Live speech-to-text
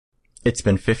It's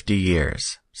been 50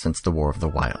 years since the War of the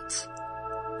Wilds,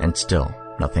 and still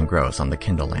nothing grows on the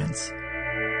Kindlelands.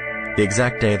 The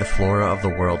exact day the flora of the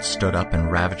world stood up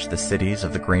and ravaged the cities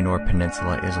of the Graynor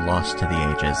Peninsula is lost to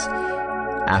the ages.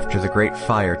 After the Great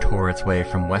Fire tore its way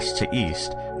from west to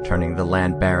east, turning the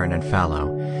land barren and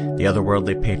fallow, the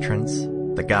otherworldly patrons,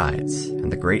 the guides,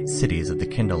 and the great cities of the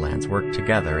Kindlelands worked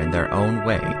together in their own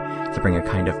way to bring a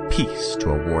kind of peace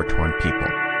to a war-torn people.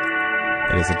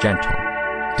 It is a gentle,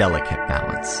 delicate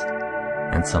balance,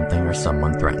 and something or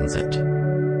someone threatens it.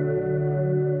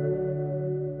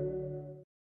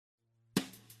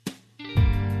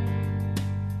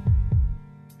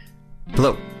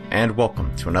 Hello, and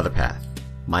welcome to Another Path.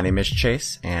 My name is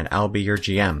Chase, and I'll be your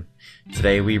GM.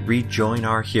 Today we rejoin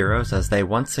our heroes as they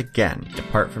once again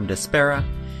depart from Despera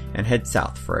and head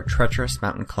south for a treacherous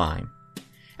mountain climb.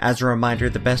 As a reminder,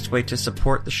 the best way to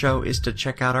support the show is to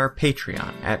check out our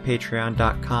Patreon at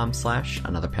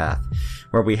patreon.com/anotherpath,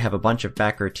 where we have a bunch of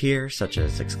backer tiers such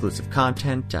as exclusive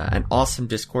content, an awesome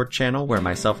Discord channel where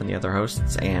myself and the other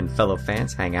hosts and fellow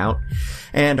fans hang out,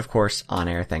 and of course,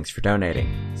 on-air thanks for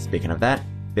donating. Speaking of that,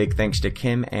 big thanks to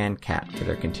Kim and Kat for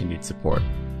their continued support.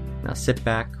 Now sit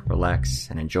back, relax,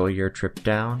 and enjoy your trip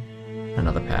down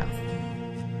another path.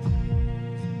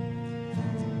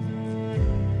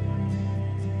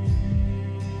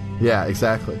 Yeah,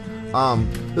 exactly.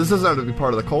 This doesn't have to be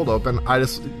part of the cold open. I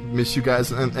just miss you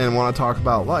guys and want to talk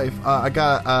about life. I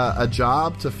got a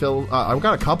job to fill. I've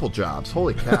got a couple jobs.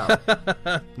 Holy cow!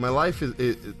 My life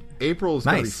is April is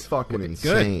gonna be fucking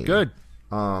insane. Good.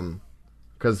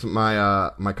 Because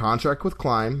my contract with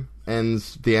Climb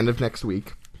ends the end of next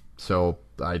week, so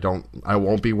I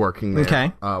won't be working there.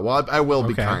 Okay. Well, I will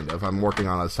be kind of. I'm working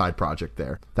on a side project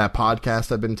there. That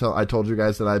podcast I told you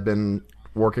guys that I've been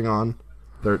working on.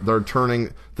 They're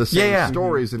turning the same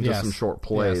stories into some short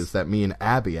plays that me and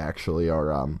Abby actually are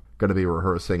going to be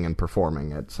rehearsing and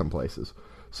performing at some places.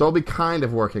 So I'll be kind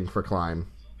of working for Climb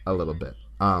a little bit.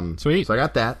 Sweet. So I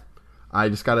got that. I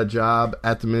just got a job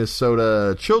at the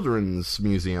Minnesota Children's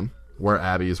Museum where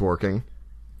Abby is working.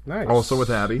 Nice. Also with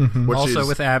Abby.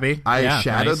 With Abby. I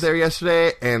shadowed there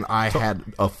yesterday, and I had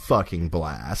a fucking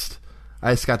blast.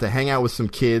 I just got to hang out with some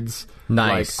kids.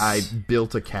 Nice. Like, I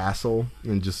built a castle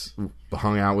and just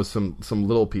hung out with some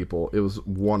little people. It was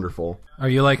wonderful. Are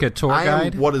you like a tour I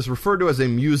guide? am what is referred to as a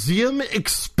museum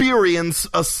experience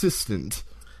assistant.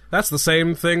 That's the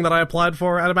same thing that I applied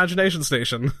for at Imagination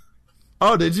Station.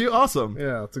 Oh, did you? Awesome.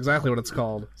 Yeah, that's exactly what it's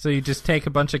called. So you just take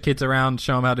a bunch of kids around,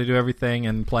 show them how to do everything,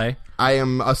 and play? I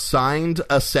am assigned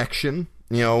a section,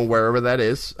 wherever that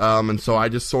is, and so I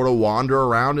just sort of wander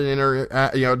around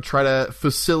and try to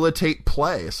facilitate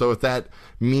play. So if that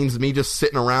means me just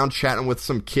sitting around chatting with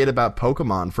some kid about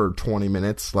Pokemon for 20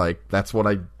 minutes, like that's what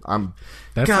I'm.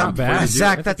 That's not bad.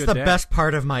 Zach, that's the best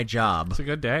part of my job. It's a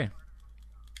good day.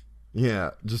 Yeah,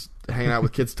 just hanging out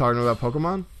with kids talking about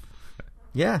Pokemon.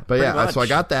 Yeah, but yeah, much. so I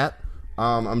got that.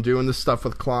 I'm doing this stuff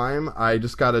with Climb. I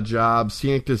just got a job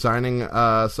scenic designing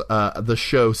the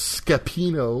show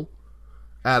Scapino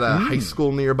at a high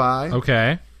school nearby.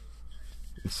 Okay.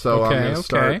 So I'm going to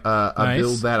start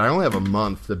build that. I only have a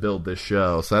month to build this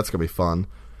show, so that's going to be fun.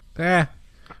 That's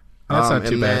not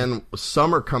too bad. And then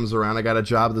summer comes around. I got a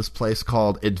job at this place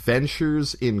called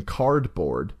Adventures in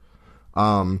Cardboard,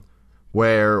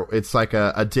 where it's like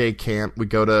a day camp. We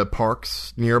go to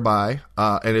parks nearby,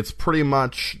 and it's pretty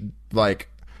much like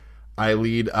I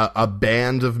lead a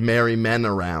band of merry men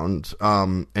around,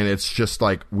 and it's just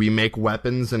like we make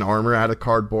weapons and armor out of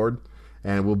cardboard,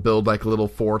 and we'll build like little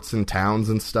forts and towns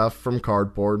and stuff from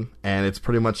cardboard, and it's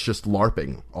pretty much just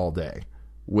LARPing all day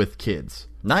with kids.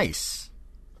 Nice.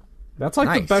 That's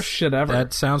like the best shit ever.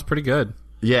 That sounds pretty good.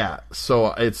 Yeah,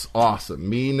 so it's awesome.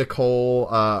 Me, Nicole,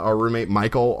 our roommate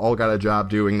Michael, all got a job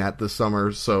doing that this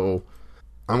summer, so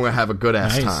I'm going to have a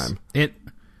good-ass time.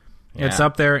 It's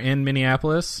up there in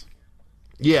Minneapolis?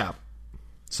 Yeah.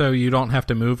 So you don't have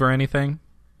to move or anything?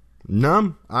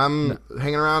 No, I'm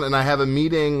hanging around, and I have a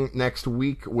meeting next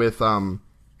week with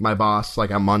my boss, like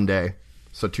on Monday,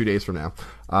 so 2 days from now,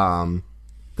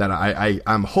 that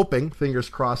I'm hoping, fingers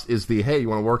crossed, is hey, you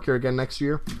want to work here again next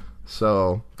year?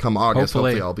 So, come August,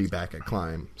 hopefully I'll be back at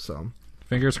Climb. So,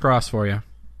 fingers crossed for you.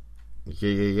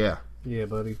 Yeah. Yeah,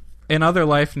 buddy. In other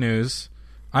life news,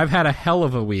 I've had a hell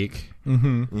of a week.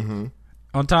 On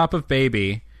top of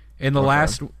baby, in the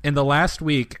last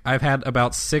week, I've had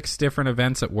about 6 different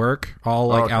events at work,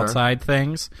 all outside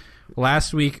things.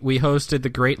 Last week, we hosted the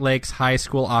Great Lakes High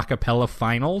School Acapella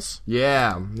Finals.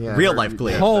 Yeah. Real life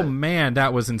glee. Oh, man,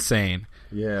 that was insane.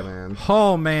 Yeah, man.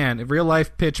 Oh, man. Real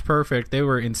life Pitch Perfect. They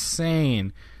were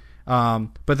insane.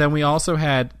 But then we also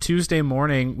had Tuesday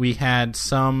morning, we had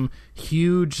some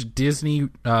huge Disney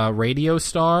radio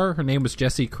star. Her name was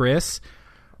Jessie Chris.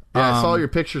 Yeah, I saw your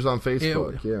pictures on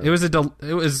Facebook.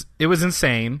 It was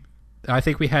insane. I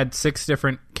think we had 6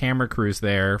 different camera crews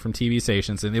there from TV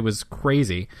stations, and it was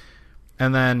crazy.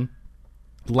 And then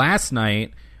last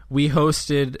night, we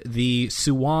hosted the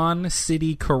Suwon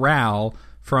City Chorale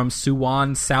from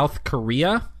Suwon, South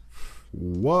Korea.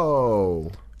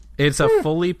 Whoa. It's a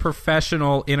fully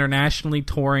professional, internationally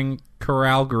touring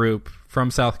chorale group from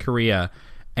South Korea.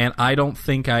 And I don't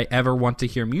think I ever want to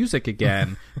hear music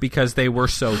again because they were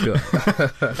so good.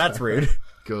 That's rude.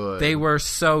 Good. They were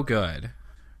so good.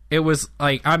 It was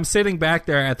like I'm sitting back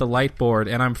there at the light board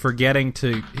and I'm forgetting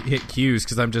to hit cues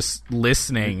because I'm just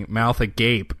listening, mouth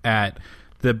agape, at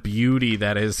the beauty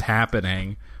that is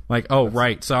happening. Like, oh,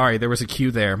 right, sorry, there was a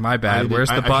cue there. My bad. Where's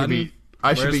the button?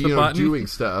 I should be doing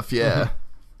stuff, yeah.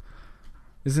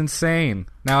 It's insane.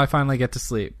 Now I finally get to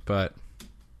sleep, but...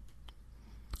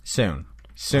 Soon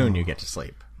you get to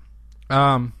sleep.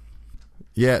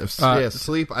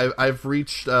 Sleep. I've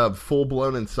reached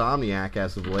full-blown insomniac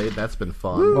as of late. That's been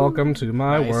fun. Welcome to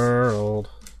my world.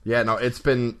 Yeah, no, it's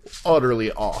been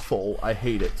utterly awful. I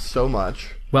hate it so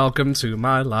much. Welcome to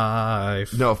my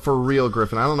life. No, for real,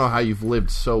 Griffin. I don't know how you've lived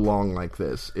so long like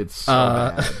this. It's so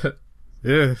bad.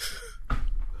 Yeah.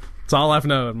 It's all I've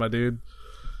known, my dude.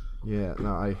 Yeah,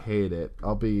 no, I hate it.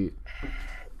 I'll be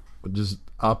just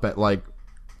up at like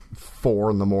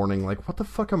 4 a.m. like, what the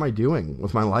fuck am I doing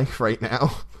with my life right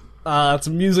now? It's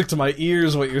music to my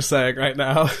ears what you're saying right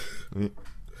now.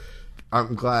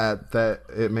 I'm glad that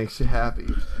it makes you happy.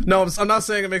 No, I'm not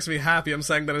saying it makes me happy. I'm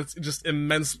saying that it's just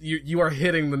immense. You are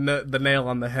hitting the nail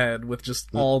on the head with just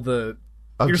all the...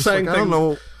 You're saying like, things... I don't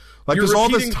know. Like, you're there's all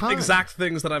repeating this time. exact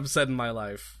things that I've said in my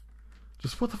life.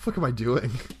 Just what the fuck am I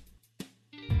doing?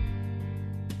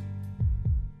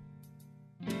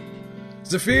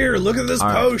 Zephyr, look at this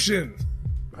potion.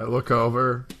 I look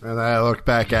over and then I look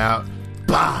back out.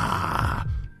 Bah!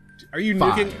 Are you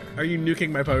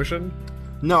nuking my potion?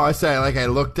 No, I say I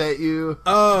looked at you.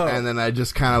 Oh. And then I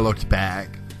just kind of looked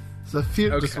back.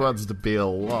 Zephyr just wants to be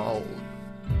alone.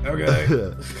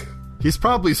 Okay. He's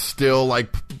probably still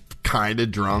like kind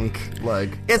of drunk.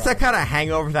 Like, it's a kind of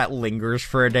hangover that lingers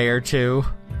for a day or two.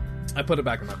 I put it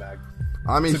back in my bag.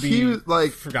 I mean, he was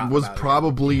about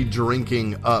probably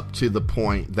drinking up to the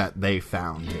point that they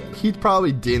found him. He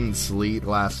probably didn't sleep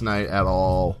last night at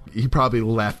all. He probably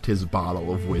left his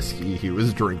bottle of whiskey he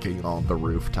was drinking on the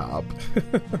rooftop.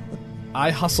 I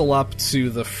hustle up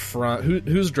to the front.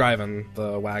 Who's driving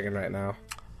the wagon right now?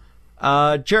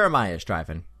 Jeremiah's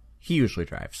driving. He usually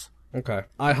drives. Okay.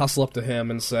 I hustle up to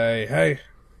him and say, hey,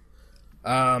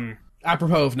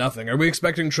 apropos of nothing, are we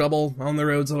expecting trouble on the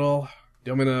roads at all?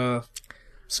 Do you want me to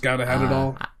scout ahead at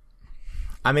all?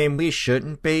 I mean, we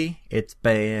shouldn't be. It's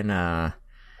been,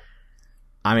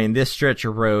 this stretch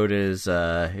of road is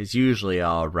usually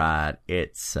alright.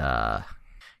 It's,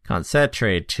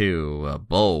 concentrated to a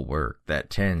bulwark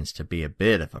that tends to be a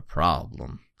bit of a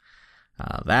problem.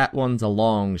 That one's a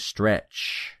long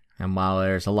stretch, and while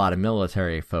there's a lot of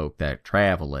military folk that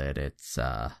travel it, it's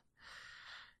a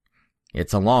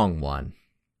long one.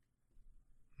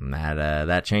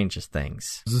 That changes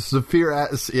things. Zephyr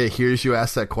hears you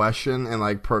ask that question and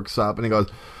like perks up and he goes,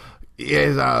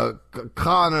 "Yes,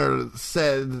 Connor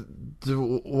said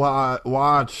to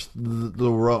watch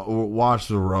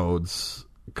the roads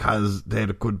because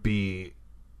there could be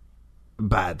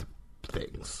bad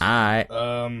things. Alright.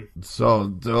 So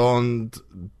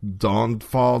don't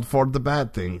fall for the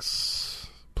bad things,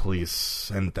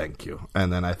 please and thank you."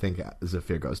 And then I think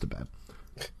Zephyr goes to bed.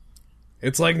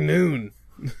 It's like noon.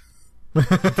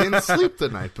 Didn't sleep the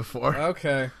night before.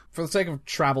 Okay. For the sake of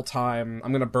travel time,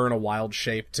 I'm gonna burn a wild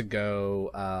shape to go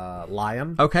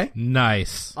lion. Okay.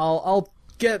 Nice. I'll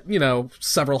get,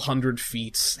 several hundred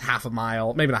feet, half a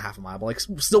mile, maybe not half a mile, but like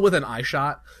still within eye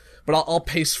shot. But I'll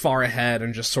pace far ahead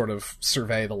and just sort of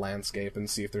survey the landscape and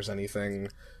see if there's anything,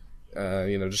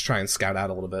 just try and scout out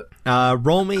a little bit.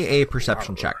 Roll me a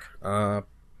perception check.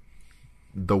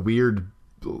 The weird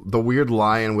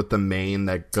lion with the mane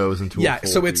that goes into a full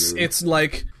so beard. it's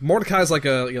like Mordecai's like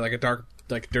a dark,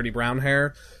 like dirty brown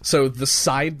hair. So the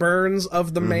sideburns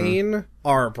of the mane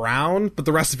are brown, but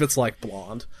the rest of it's like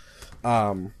blonde.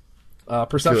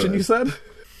 Perception, Good. you said?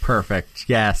 Perfect.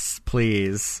 Yes,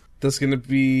 please. That's gonna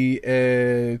be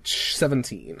a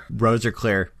 17. Roads are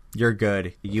clear. You're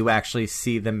good. You actually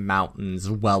see the mountains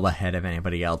well ahead of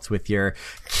anybody else with your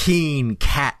keen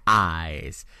cat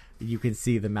eyes. You can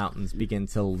see the mountains begin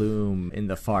to loom in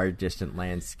the far distant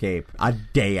landscape a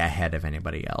day ahead of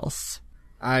anybody else.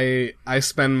 I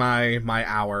spend my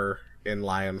hour in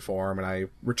lion form, and I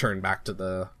return back to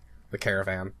the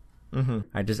caravan. Mm-hmm. All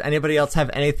right, does anybody else have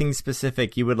anything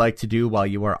specific you would like to do while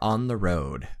you are on the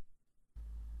road?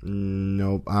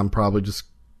 Nope, I'm probably just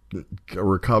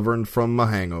recovering from a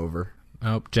hangover.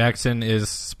 Oh, Jackson is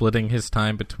splitting his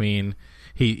time between...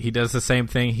 He does the same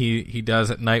thing he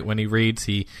does at night when he reads.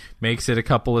 He makes it a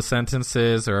couple of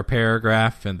sentences or a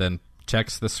paragraph, and then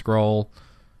checks the scroll,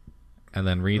 and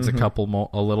then reads a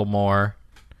little more.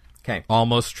 Okay.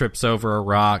 Almost trips over a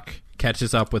rock,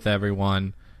 catches up with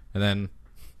everyone, and then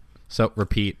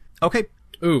repeat. Okay.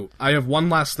 Ooh, I have one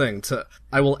last thing.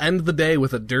 I will end the day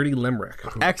with a dirty limerick.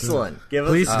 Excellent. Give us,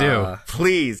 Please do.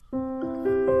 Please.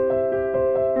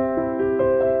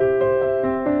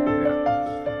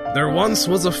 There once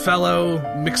was a fellow,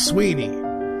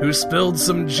 McSweeney, who spilled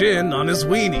some gin on his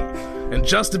weenie. And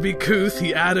just to be couth,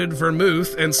 he added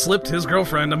vermouth and slipped his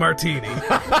girlfriend a martini.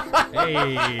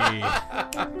 Hey.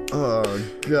 Oh,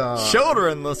 God.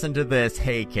 Children, listen to this.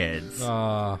 Hey, kids.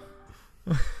 That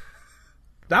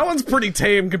one's pretty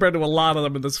tame compared to a lot of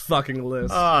them in this fucking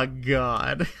list. Oh,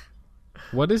 God.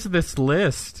 What is this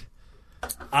list?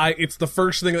 It's the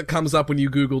first thing that comes up when you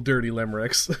Google dirty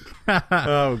limericks.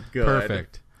 Oh, good.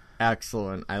 Perfect.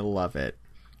 Excellent. I love it.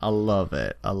 I love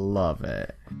it. I love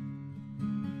it.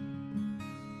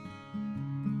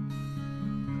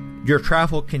 Your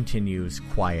travel continues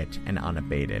quiet and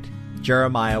unabated.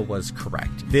 Jeremiah was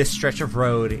correct. This stretch of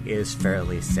road is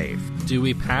fairly safe. Do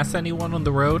we pass anyone on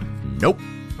the road? Nope.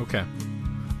 Okay.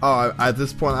 Oh, at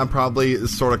this point, I'm probably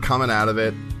sort of coming out of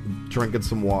it, drinking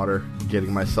some water,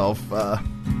 getting myself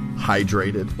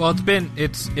hydrated. Well,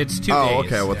 it's 2 days. Oh,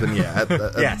 okay. Well, then, yeah.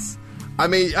 Yes. I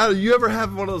mean, you ever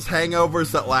have one of those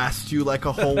hangovers that last you like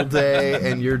a whole day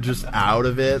and you're just out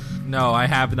of it? No, I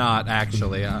have not,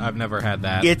 actually. I've never had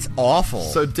that. It's awful.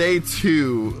 So day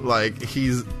 2, like,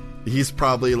 he's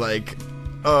probably like,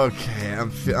 okay,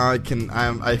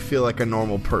 I feel like a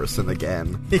normal person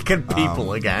again. He can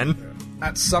people again.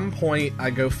 At some point, I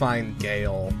go find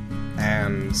Gale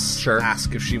and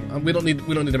ask if she. We don't need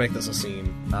to make this a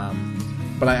scene.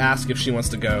 But I ask if she wants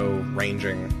to go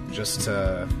ranging, just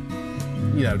to,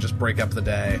 just break up the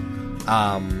day.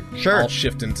 Sure. I'll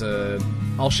shift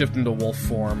into wolf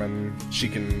form, and she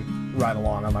can ride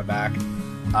along on my back.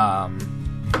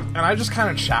 And I just kind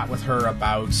of chat with her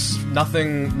about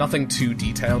nothing too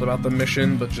detailed about the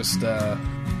mission, but just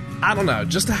I don't know,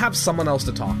 just to have someone else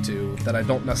to talk to that I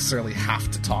don't necessarily have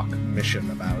to talk mission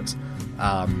about.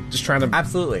 Just trying to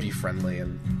absolutely be friendly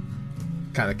and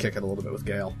kind of kick it a little bit with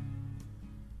Gale.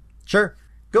 Sure.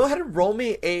 Go ahead and roll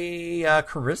me a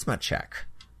charisma check.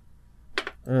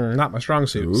 Not my strong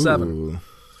suit. Ooh. 7.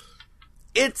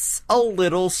 It's a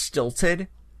little stilted.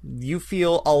 You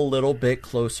feel a little bit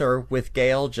closer with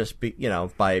Gale, just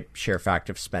by sheer fact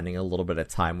of spending a little bit of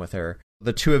time with her.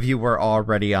 The two of you were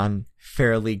already on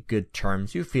fairly good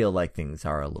terms. You feel like things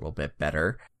are a little bit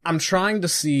better. I'm trying to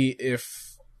see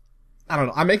if, I don't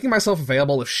know, I'm making myself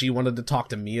available if she wanted to talk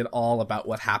to me at all about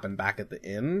what happened back at the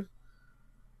inn.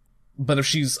 But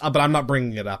I'm not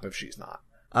bringing it up if she's not.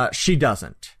 She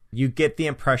doesn't. You get the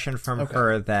impression from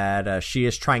her that she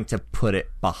is trying to put it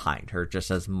behind her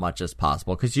just as much as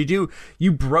possible. Because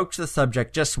you broach the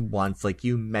subject just once, like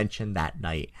you mentioned that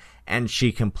night, and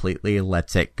she completely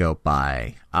lets it go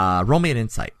by. Roll me an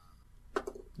insight. A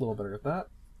little better at that.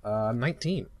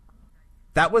 19.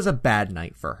 That was a bad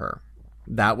night for her.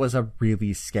 That was a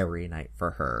really scary night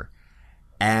for her.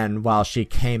 And while she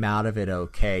came out of it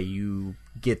okay, you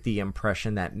get the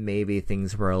impression that maybe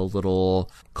things were a little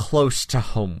close to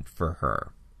home for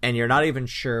her. And you're not even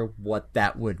sure what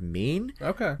that would mean.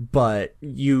 Okay. But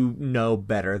you know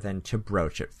better than to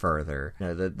broach it further.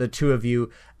 The two of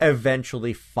you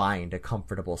eventually find a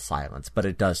comfortable silence, but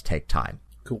it does take time.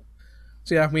 Cool.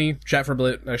 So yeah, we chat for a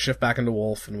bit, I shift back into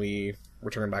Wolf, and we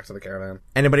return back to the caravan.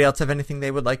 Anybody else have anything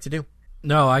they would like to do?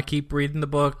 No, I keep reading the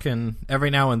book, and every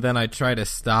now and then I try to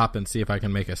stop and see if I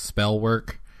can make a spell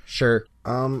work. Sure.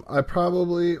 I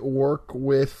probably work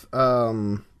with,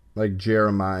 Jeremiah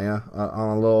on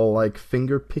a little,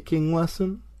 finger picking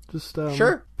lesson. Just,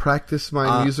 sure. Practice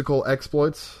my musical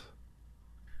exploits.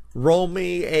 Roll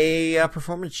me a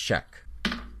performance check.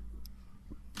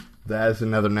 That is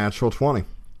another natural 20.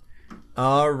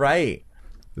 All right.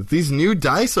 These new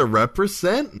dice are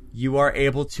represent. You are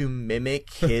able to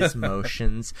mimic his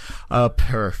motions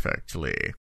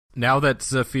perfectly. Now that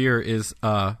Zephyr is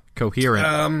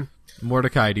coherent,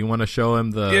 Mordecai, do you want to show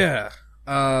him the... Yeah.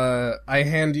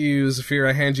 Zephyr,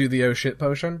 I hand you the oh shit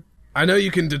potion. I know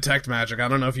you can detect magic. I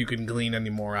don't know if you can glean any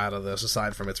more out of this,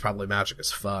 aside from it's probably magic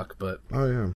as fuck, but... Oh,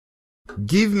 yeah.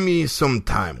 Give me some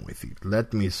time with it.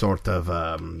 Let me sort of,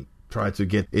 try to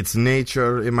get its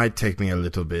nature. It might take me a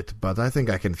little bit, but I think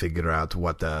I can figure out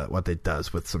what it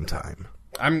does with some time.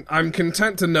 I'm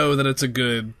content to know that it's a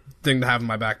good thing to have in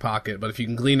my back pocket, but if you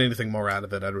can glean anything more out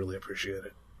of it, I'd really appreciate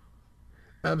it.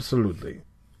 Absolutely.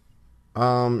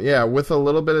 Yeah, with a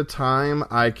little bit of time,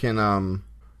 I can,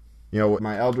 with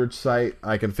my Eldritch Sight,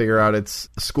 I can figure out its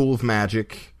School of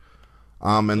Magic.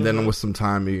 And then with some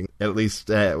time, you can, at least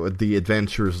with the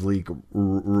Adventurers League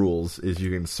rules, is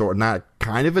you can sort not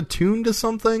kind of attune to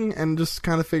something and just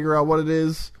kind of figure out what it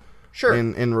is. Sure.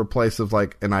 In replace of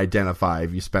like an identify,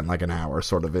 if you spent like an hour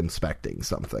sort of inspecting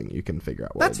something, you can figure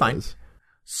out what That's it fine. is.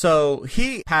 So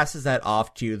he passes that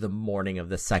off to you the morning of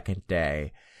the second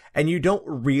day, and you don't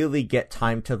really get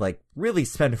time to like really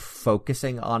spend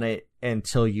focusing on it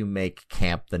until you make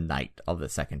camp the night of the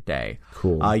second day.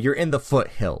 Cool. You're in the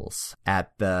foothills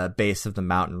at the base of the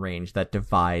mountain range that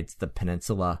divides the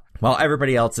peninsula, while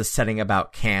everybody else is setting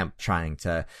about camp, trying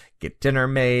to get dinner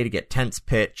made, get tents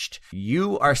pitched.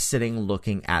 You are sitting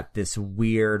looking at this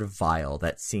weird vial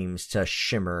that seems to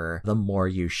shimmer the more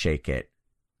you shake it.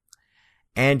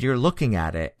 And you're looking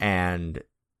at it, and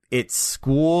its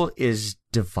school is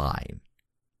divine.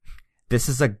 This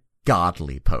is a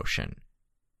godly potion.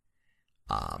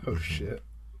 Oh, shit.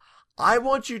 I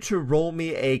want you to roll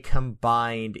me a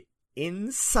combined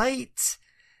insight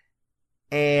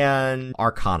and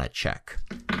arcana check.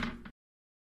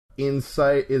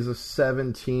 Insight is a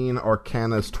 17,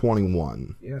 Arcana is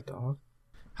 21. Yeah, dog.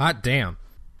 Hot damn.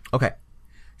 Okay.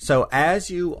 So as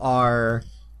you are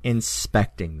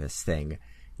inspecting this thing,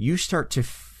 you start to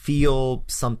feel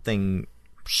something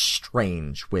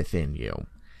strange within you.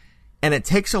 And it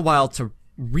takes a while to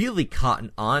really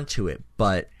cotton onto it,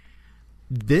 but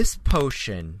this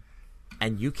potion,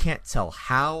 and you can't tell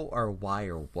how or why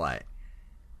or what,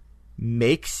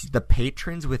 makes the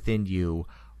patrons within you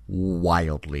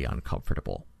wildly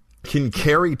uncomfortable. Can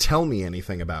Carrie tell me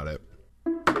anything about it?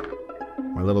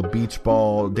 My little beach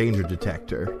ball danger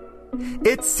detector.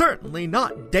 It's certainly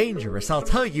not dangerous, I'll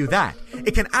tell you that.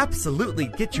 It can absolutely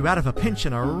get you out of a pinch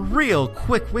in a real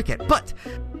quick wicket, but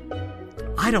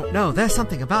I don't know, there's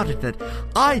something about it that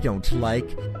I don't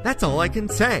like. That's all I can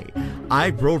say. I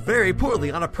rolled very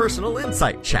poorly on a personal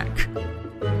insight check.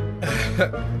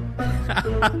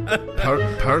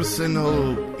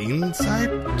 Personal insight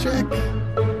check?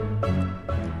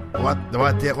 What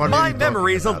My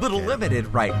memory's a little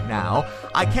limited right now.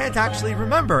 I can't actually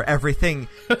remember everything.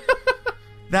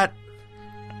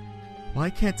 Why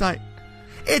can't I?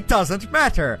 It doesn't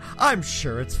matter. I'm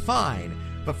sure it's fine.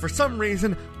 But for some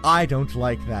reason, I don't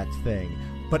like that thing.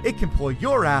 But it can pull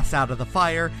your ass out of the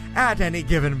fire at any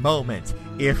given moment,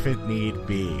 if it need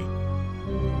be.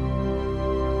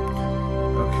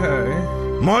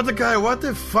 Okay. Mordecai, what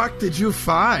the fuck did you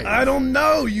find? I don't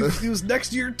know. It was next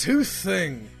to your tooth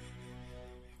thing.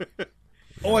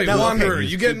 Oh, wait, Now, Wanderer, okay,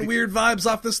 you getting weird vibes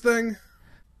off this thing?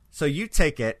 So you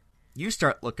take it, you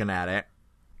start looking at it,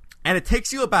 and it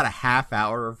takes you about a half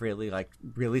hour of really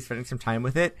spending some time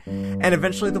with it, and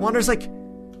eventually the Wanderer's like,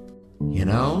 you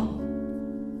know,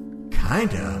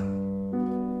 kinda.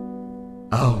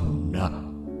 Oh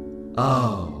no.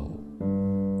 Oh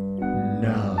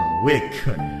no. It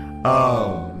could.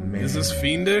 Oh man. Is this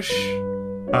fiendish?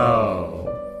 Oh.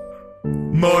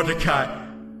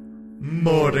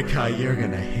 Mordecai, you're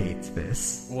gonna hate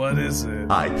this. What is it?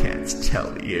 I can't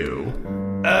tell you.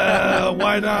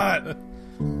 Why not?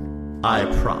 I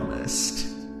promised.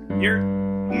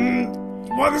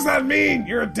 What does that mean?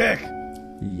 You're a dick.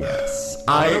 Yes.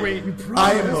 What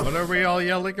are we all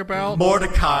yelling about?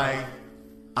 Mordecai,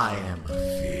 I am a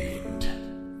fiend.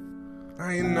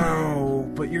 I know,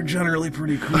 but you're generally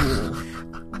pretty cool.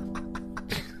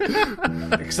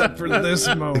 Except for this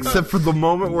moment. Except for the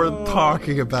moment we're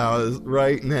talking about is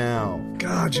right now.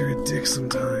 God, you're a dick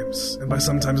sometimes. And by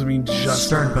sometimes I mean just...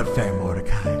 Stern but fair,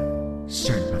 Mordecai.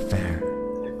 Stern but fair.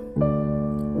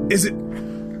 Is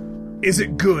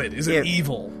it good? Is it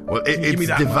evil? Well, Give me it's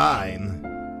that divine.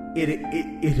 It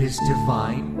is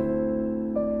divine.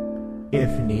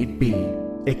 If need be,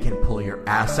 it can pull your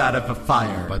ass out of a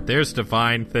fire. But there's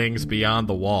divine things beyond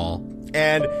the wall.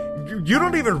 And you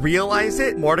don't even realize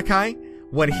it, Mordecai.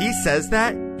 When he says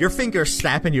that, your fingers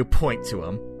snap and you point to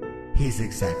him. He's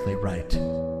exactly right.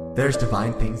 There's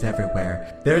divine things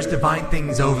everywhere. There's divine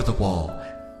things over the wall.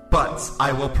 But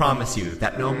I will promise you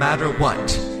that no matter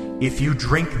what, if you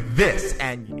drink this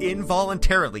and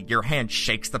involuntarily your hand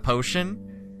shakes the potion,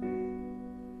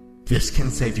 this can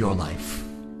save your life.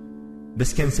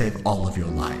 This can save all of your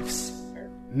lives.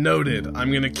 Noted.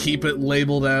 I'm gonna keep it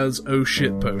labeled as oh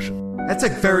shit potion. That's a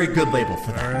very good label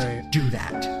for that. All right. Do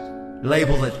that.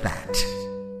 Label it that.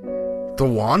 The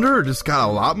Wanderer just got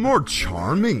a lot more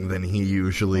charming than he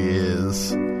usually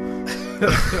is.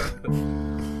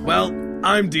 Well,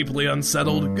 I'm deeply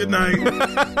unsettled. Good night.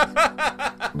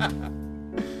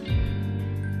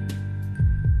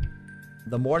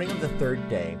 The morning of the third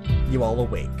day, you all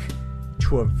awake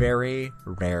to a very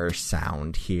rare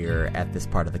sound here at this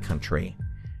part of the country.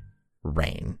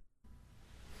 Rain.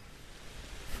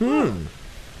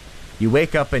 You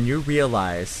wake up and you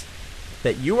realize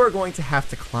that you are going to have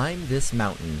to climb this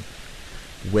mountain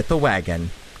with a wagon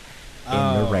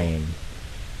in the rain.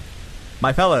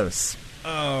 My fellows.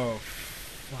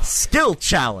 Skill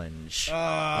challenge.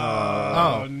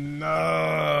 Oh,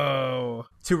 no.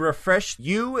 To refresh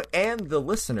you and the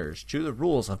listeners to the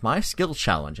rules of my skill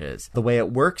challenges, the way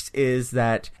it works is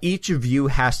that each of you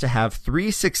has to have 3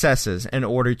 successes in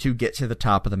order to get to the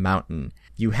top of the mountain.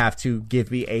 You have to give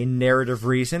me a narrative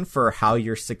reason for how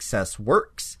your success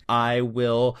works. I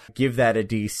will give that a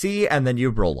DC, and then you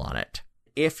roll on it.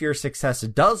 If your success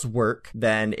does work,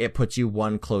 then it puts you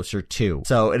 1 closer to.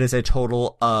 So it is a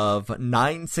total of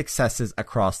 9 successes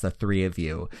across the 3 of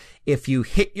you. If you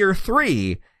hit your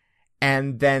 3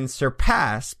 and then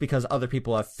surpass because other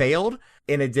people have failed,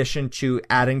 in addition to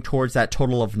adding towards that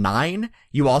total of 9,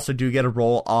 you also do get a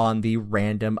roll on the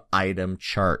random item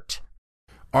chart.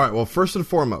 All right, well, first and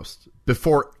foremost,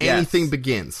 before anything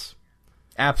begins,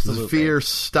 Absolutely. Zephyr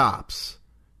stops.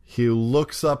 He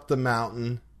looks up the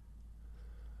mountain.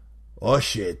 Oh,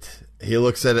 shit. He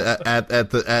looks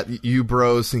at you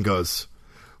bros and goes,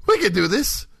 we could do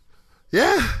this.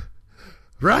 Yeah.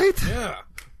 Right? Yeah.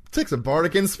 Takes a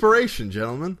bardic inspiration,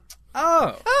 gentlemen.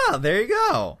 Oh. Oh, there you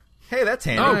go. Hey, that's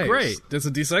handy. Oh, Nice. great. That's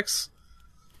a D6?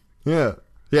 Yeah.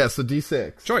 Yeah, so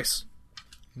D6. Choice.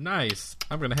 Nice.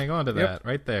 I'm going to hang on to that Yep.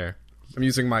 right there. I'm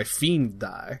using my Fiend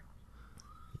die.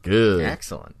 Good.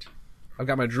 Excellent. I've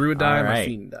got my Druid die and my Alright.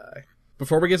 Fiend die.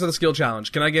 Before we get to the skill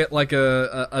challenge, can I get like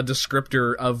a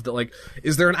descriptor of the, like,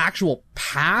 is there an actual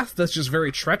path that's just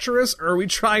very treacherous, or are we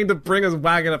trying to bring a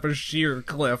wagon up a sheer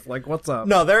cliff? Like, what's up?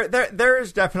 No, there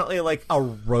is definitely like a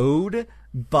road,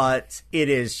 but it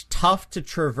is tough to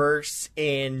traverse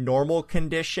in normal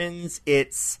conditions.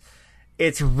 It's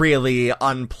really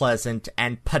unpleasant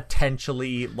and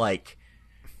potentially like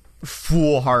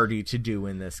foolhardy to do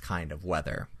in this kind of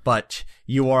weather. But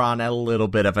you are on a little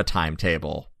bit of a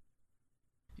timetable.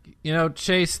 You know,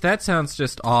 Chase, that sounds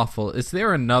just awful. Is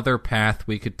there another path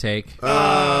we could take? You're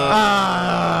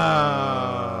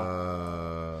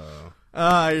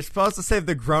supposed to save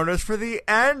the groaners for the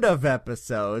end of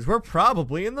episodes. We're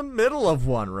probably in the middle of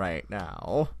one right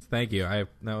now. Thank you.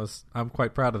 I'm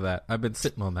quite proud of that. I've been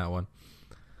sitting on that one.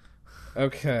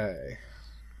 Okay.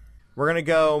 We're going to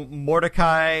go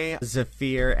Mordecai,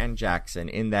 Zephyr, and Jackson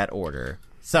in that order.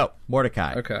 So,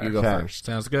 Mordecai, Okay. you go Okay. first.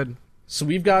 Sounds good. So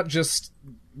we've got just...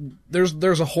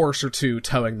 There's a horse or two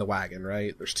towing the wagon,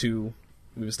 right? There's 2.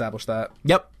 We've established that.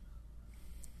 Yep.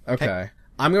 Okay.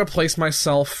 I'm going to place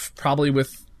myself probably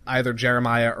with either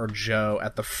Jeremiah or Joe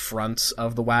at the front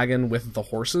of the wagon with the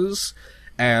horses,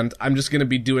 and I'm just going to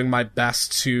be doing my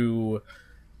best to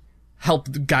help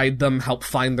guide them, help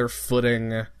find their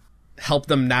footing, help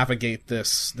them navigate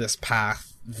this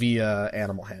path via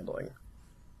animal handling.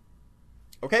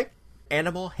 Okay.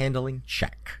 Animal handling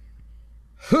check.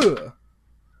 Huh.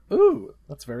 Ooh,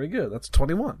 that's very good. That's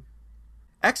 21.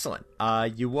 Excellent.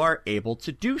 You are able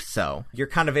to do so. You're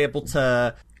kind of able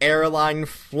to airline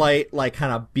flight, like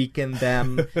kind of beacon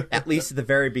them, at least at the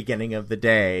very beginning of the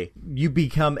day. You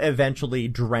become eventually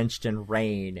drenched in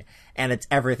rain, and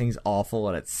everything's awful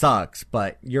and it sucks,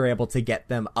 but you're able to get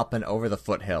them up and over the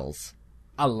foothills.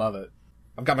 I love it.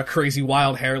 I've got my crazy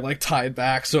wild hair like tied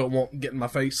back so it won't get in my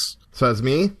face. So that's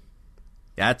me.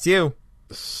 That's you.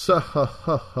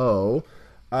 So,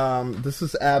 this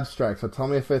is abstract, so tell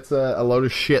me if it's a load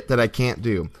of shit that I can't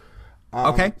do.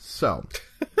 Okay. So,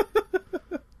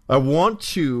 I want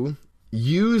to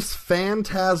use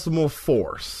Phantasmal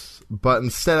Force, but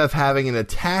instead of having it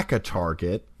attack a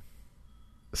target,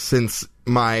 since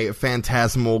my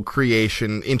phantasmal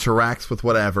creation interacts with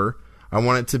whatever, I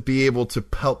want it to be able to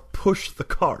help push the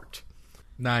cart.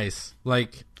 Nice.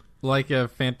 Like a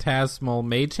phantasmal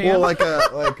mage hand? Well, like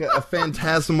a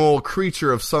phantasmal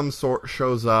creature of some sort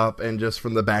shows up and just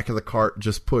from the back of the cart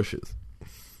just pushes.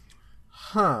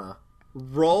 Huh.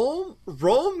 Roll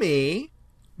me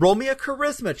a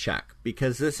charisma check,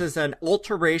 because this is an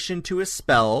alteration to a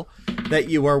spell that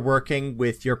you are working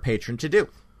with your patron to do.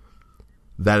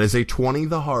 That is a 20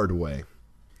 the hard way.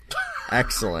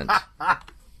 Excellent.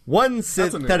 One a new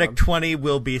synthetic one. 20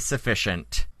 will be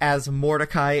sufficient. As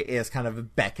Mordecai is kind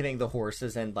of beckoning the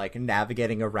horses and like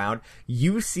navigating around,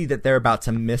 you see that they're about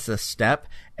to miss a step,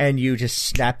 and you just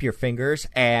snap your fingers,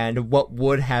 and what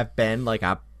would have been like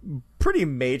a pretty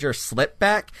major slip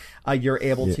back, you're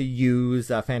able to use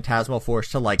Phantasmal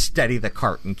Force to like steady the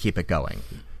cart and keep it going.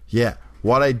 Yeah.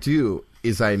 What I do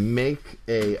is I make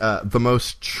the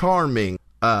most charming.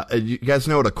 You guys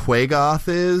know what a Quagoth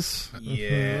is?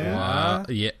 Yeah.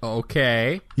 Yeah,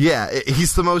 okay. Yeah,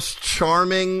 he's the most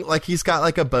charming. Like, he's got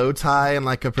like a bow tie and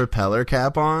like a propeller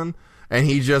cap on, and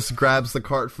he just grabs the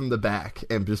cart from the back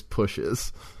and just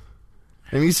pushes.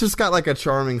 And he's just got like a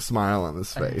charming smile on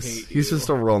his face. hate He's you. just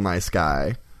a real nice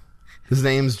guy. His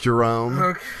name's Jerome.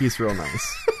 Okay. He's real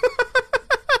nice.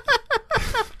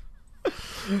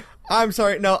 I'm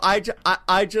sorry, no,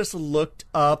 I just looked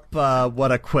up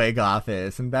what a Quagoth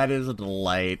is, and that is a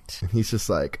delight. He's just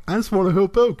like, I just want to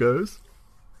help out, guys.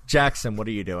 Jackson, what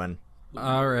are you doing?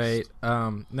 All right.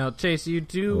 Now, Chase, you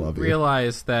do Love you.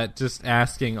 realize that just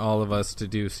asking all of us to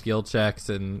do skill checks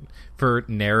and for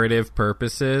narrative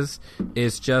purposes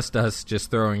is just us just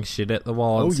throwing shit at the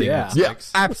wall and seeing yeah. what Yeah.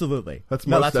 sticks. Absolutely. That's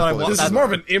no, most that's what I definitely- want. This is more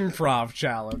of an improv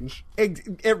challenge.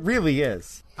 It really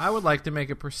is. I would like to make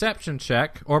a perception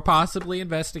check or possibly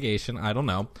investigation. I don't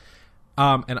know.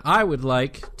 And I would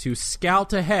like to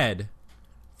scout ahead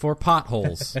for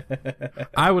potholes.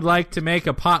 I would like to make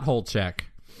a pothole check.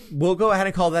 We'll go ahead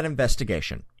and call that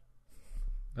investigation.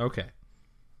 Okay.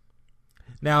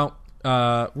 Now,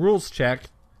 rules check.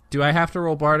 Do I have to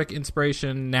roll Bardic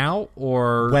Inspiration now,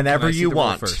 or Whenever can I see you the roll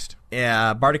want. first?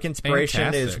 Yeah, Bardic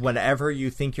Inspiration is Fantastic. whenever you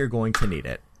think you're going to need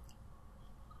it.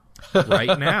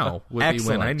 Right now would be when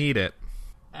Excellent. I need it.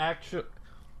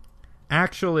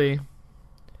 Actually,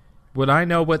 would I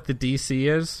know what the DC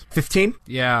is? 15?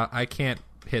 Yeah, I can't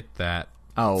hit that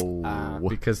Oh.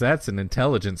 because that's an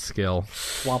intelligence skill.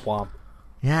 Womp womp.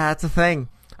 Yeah, that's a thing.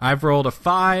 I've rolled a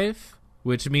 5,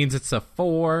 which means it's a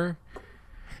 4.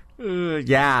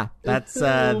 Yeah, that's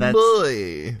Oh, that's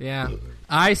boy. Yeah.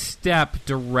 I step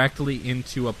directly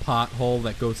into a pothole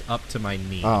that goes up to my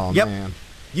knee. Oh, Yep. man.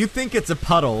 you think it's a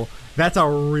puddle. That's a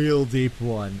real deep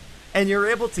one. And you're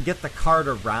able to get the cart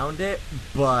around it,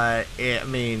 but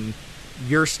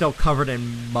you're still covered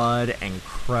in mud and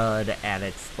crud, and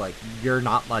it's like you're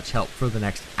not much help for the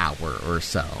next hour or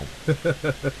so.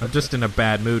 I'm just in a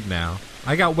bad mood now.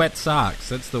 I got wet socks.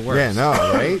 That's the worst. Yeah, no,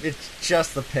 right? It's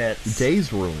just the pits.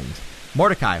 Day's ruined.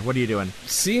 Mordecai, what are you doing?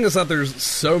 Seeing as that there's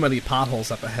so many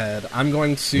potholes up ahead, I'm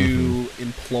going to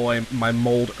employ my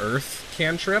Mold Earth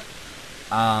cantrip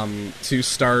to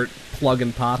start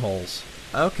plugging potholes.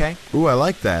 Okay. Ooh, I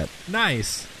like that.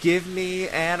 Nice. Give me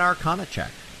an Arcana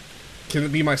check. Can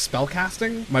it be my spell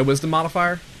casting? My Wisdom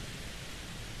modifier?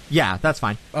 Yeah, that's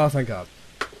fine. Oh, thank God.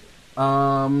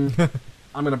 I'm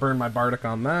gonna burn my Bardic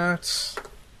on that.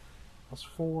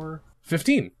 +4.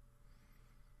 15.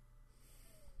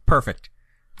 Perfect.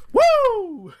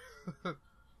 Woo!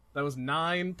 That was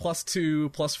 9 +2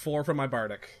 +4 from my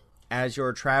Bardic. As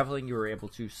you're traveling, you were able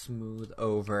to smooth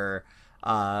over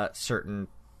certain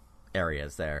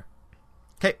areas there.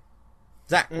 Okay.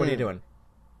 Zach, what are you doing?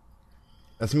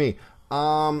 That's me.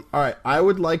 All right. I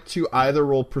would like to either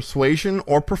roll persuasion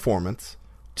or performance.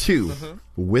 2,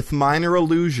 with minor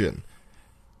illusion,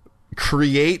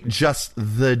 create just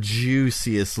the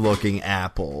juiciest looking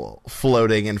apple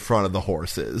floating in front of the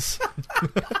horses.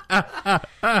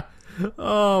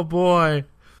 Oh, boy.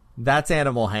 That's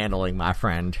animal handling, my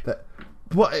friend.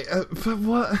 What?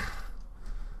 What?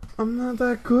 I'm not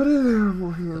that good at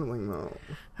animal handling, though.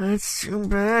 That's too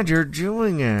bad. You're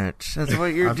doing it. That's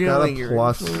what you're I've doing. got a You're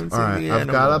plus. influencing All right, the I've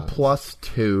got a animals.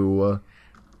 +2.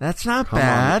 That's not Come on.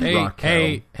 bad. Hey,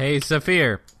 Raquel. hey,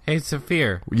 Saphir. Hey,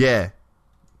 Saphir. Yeah.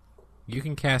 You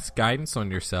can cast guidance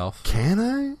on yourself. Can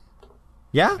I?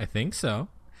 Yeah. I think so.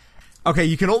 Okay,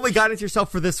 you can only guidance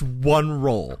yourself for this one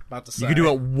roll. About to You can say. do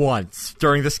it once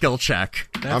during the skill check.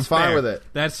 That's I'm fine fair. with it.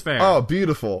 That's fair. Oh,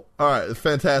 beautiful. All right,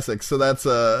 fantastic. So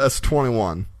that's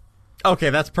 21. Okay,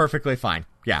 that's perfectly fine.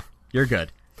 Yeah, you're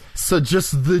good. So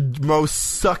just the most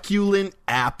succulent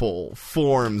apple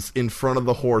forms in front of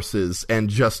the horses and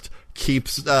just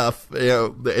keeps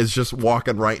is just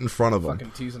walking right in front of them,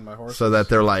 Fucking teasing my horse. so that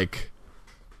they're like,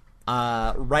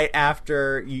 Right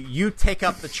after you take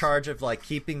up the charge of like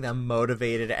keeping them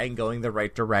motivated and going the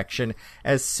right direction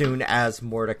as soon as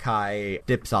Mordecai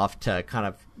dips off to kind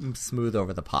of smooth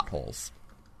over the potholes.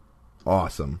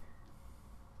 awesome.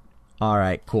 All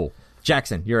right, cool.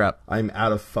 Jackson, you're up. I'm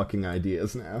out of fucking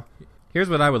ideas now. Here's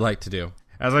what I would like to do.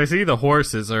 As I see the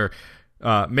horses are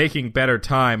making better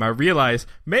time, I realize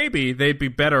maybe they'd be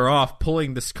better off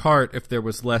pulling this cart if there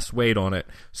was less weight on it.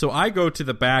 So I go to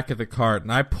the back of the cart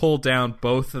and I pull down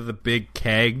both of the big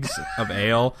kegs of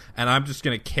ale, and I'm just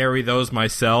going to carry those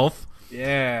myself.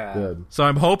 Yeah. Good. So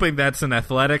I'm hoping that's an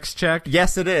athletics check.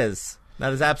 Yes, it is.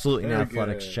 That is absolutely an Very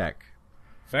athletics good. check.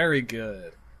 Very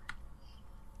good.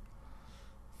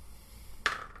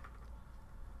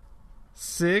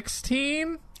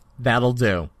 16? That'll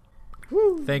do.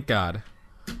 Thank God.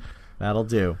 That'll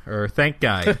do. Or thank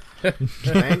God.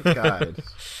 Thank God.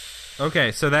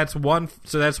 Okay, so that's one.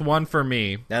 So that's one for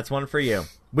me. That's one for you.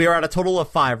 We are at a total of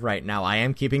 5 right now. I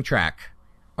am keeping track.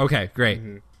 Okay, great.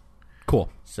 Cool.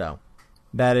 So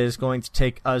that is going to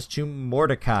take us to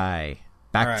Mordecai.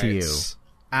 Back to you.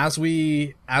 As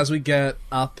we get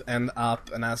up and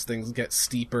as things get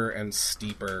steeper and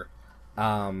steeper,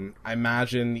 I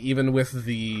imagine even with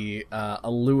the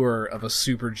allure of a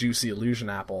super juicy illusion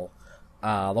apple,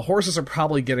 the horses are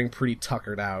probably getting pretty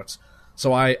tuckered out.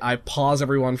 So I pause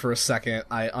everyone for a second.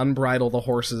 I unbridle the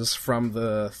horses from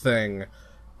the thing.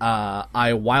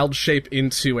 I wild shape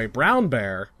into a brown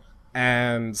bear,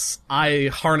 and I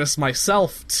harness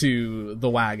myself to the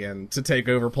wagon to take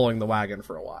over pulling the wagon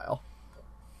for a while.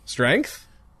 Strength?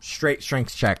 Straight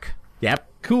strength check. Yep.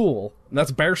 Cool.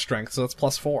 That's bear strength, so that's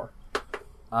 +4.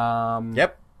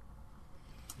 Yep.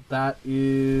 That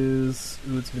is...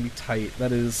 Ooh, it's gonna be tight.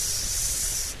 That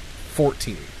is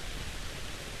 14.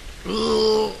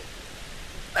 Ooh,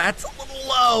 that's a little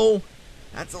low.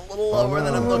 That's a little lower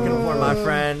than I'm looking for, my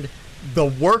friend. The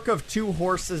work of 2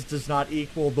 horses does not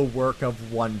equal the work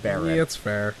of 1 bear. Yeah, it's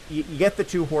fair. You get the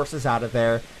 2 horses out of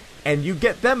there, and you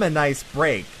get them a nice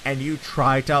break, and you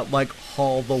try to,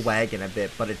 haul the wagon a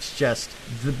bit, but it's just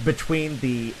between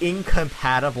the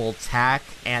incompatible tack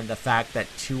and the fact that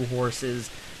 2 horses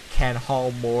can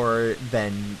haul more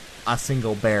than a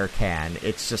single bear can.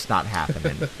 It's just not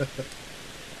happening.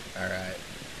 Alright.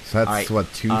 So that's, All right,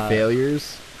 what, 2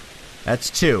 failures? That's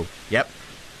 2. Yep.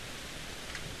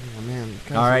 Oh, man.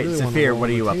 Guys, All I right, really wanna Zafir, roll what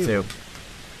are the you up table.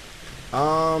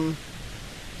 to?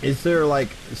 Is there,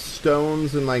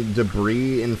 stones and,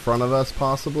 debris in front of us,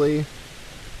 possibly?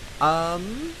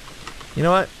 You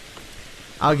know what?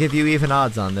 I'll give you even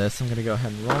odds on this. I'm gonna go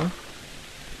ahead and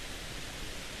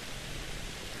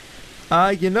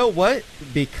roll. You know what?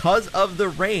 Because of the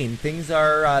rain, things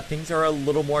are a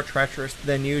little more treacherous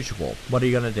than usual. What are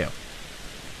you gonna do?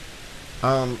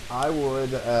 I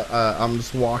would, I'm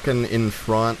just walking in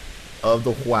front of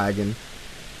the wagon,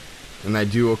 and I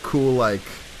do a cool,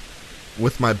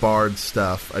 with my bard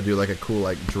stuff, I do, a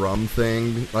cool, drum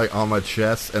thing, on my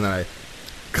chest, and then I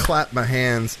clap my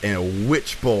hands and a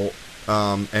witch bolt,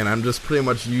 and I'm just pretty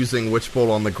much using witch bolt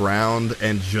on the ground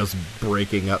and just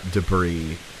breaking up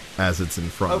debris as it's in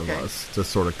front of us to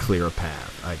sort of clear a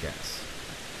path, I guess.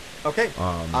 Okay.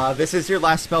 This is your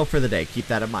last spell for the day. Keep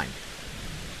that in mind.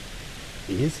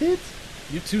 Is it?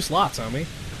 You have 2 slots, homie.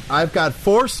 I've got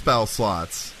 4 spell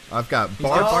slots. I've got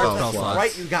bard spell slots.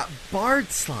 Right, you got bard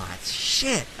slots.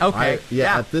 Shit. Okay.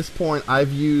 At this point,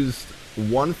 I've used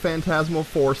 1 Phantasmal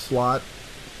Force slot,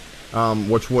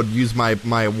 which would use my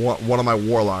one of my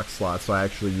Warlock slots, so I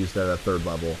actually used that at 3rd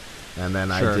level. And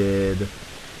then I did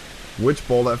Witch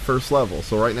Bolt at 1st level.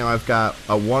 So right now I've got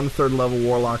a 1 3rd level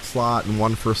Warlock slot and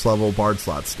 1 1st level Bard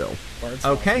slot still.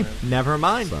 Okay, never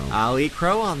mind. So- I'll eat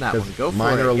crow on that one. Go for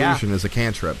Minor it. Illusion is a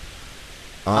cantrip.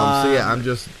 So I'm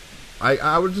just...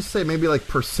 I would just say maybe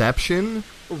Perception.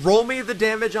 Roll me the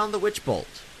damage on the witch bolt.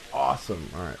 Awesome.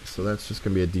 Alright, so that's just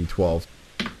going to be a d12.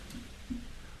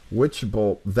 Witch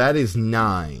Bolt, that is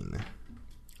 9.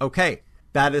 Okay,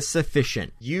 that is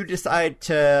sufficient. You decide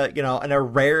to, in a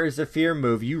rare Zephyr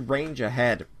move, you range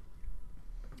ahead.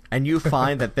 And you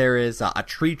find that there is a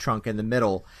tree trunk in the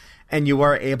middle, and you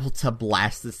are able to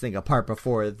blast this thing apart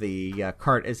before the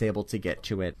cart is able to get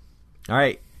to it. All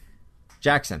right,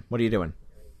 Jackson, what are you doing?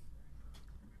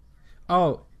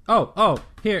 Oh,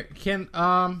 here,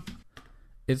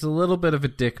 it's a little bit of a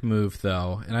dick move,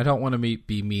 though, and I don't want to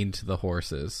be mean to the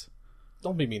horses.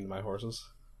 Don't be mean to my horses.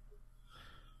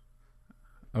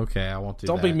 Okay, I won't do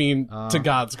Don't that. be mean to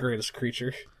God's greatest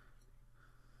creature.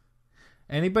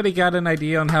 Anybody got an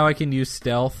idea on how I can use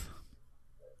stealth?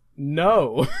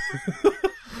 No.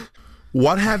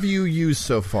 What have you used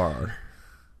so far?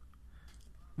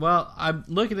 Well, I'm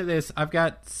looking at this. I've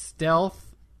got stealth.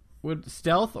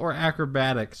 Stealth or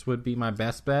acrobatics would be my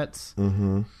best bets.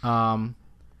 Mm-hmm.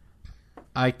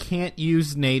 I can't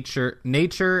use nature.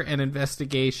 Nature and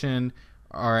investigation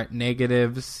are at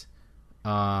negatives.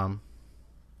 I'd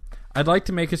like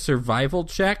to make a survival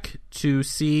check to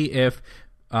see if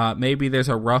Maybe there's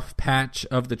a rough patch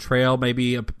of the trail,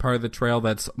 maybe a part of the trail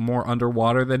that's more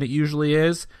underwater than it usually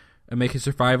is, and make a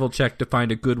survival check to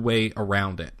find a good way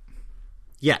around it.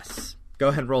 Yes. Go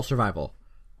ahead and roll survival.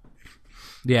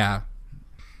 Yeah.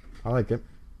 I like it.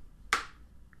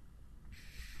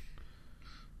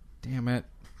 Damn it.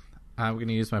 I'm going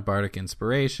to use my Bardic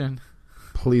Inspiration.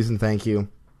 Please and thank you.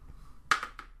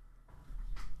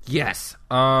 Yes.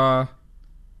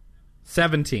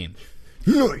 17.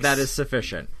 Nice. That is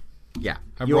sufficient. Yeah.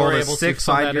 I You rolled are a able 6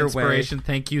 to on find that your inspiration. way.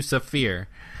 Thank you, Saphir.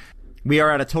 We are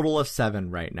at a total of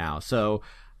 7 right now. So,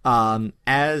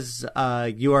 as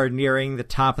you are nearing the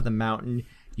top of the mountain,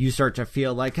 you start to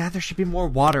feel like, there should be more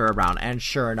water around. And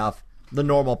sure enough, the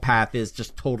normal path is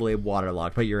just totally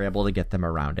waterlogged, but you're able to get them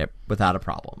around it without a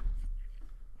problem.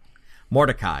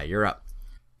 Mordecai, you're up.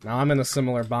 Now I'm in a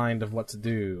similar bind of what to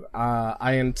do.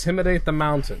 I intimidate the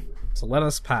mountain to let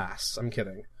us pass. I'm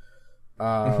kidding.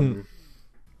 I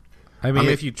mean,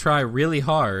 if you try really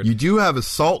hard. You do have a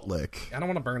salt lick. I don't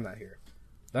want to burn that here.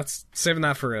 That's saving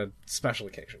that for a special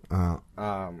occasion.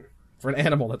 For an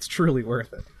animal that's truly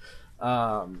worth it.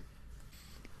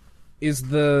 Is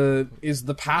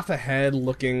the path ahead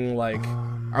looking like?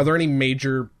 Are there any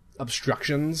major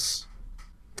obstructions?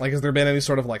 Like, has there been any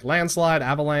sort of like landslide,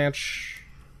 avalanche,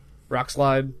 rock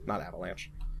slide? Not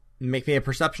avalanche. Make me a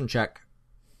perception check.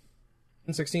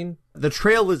 16. The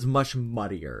trail is much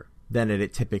muddier than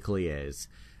it typically is.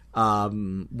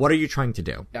 What are you trying to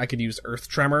do? I could use Earth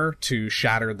Tremor to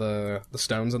shatter the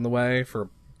stones in the way for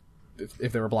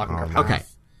if they were blocking our path. Okay.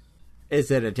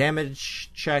 Is it a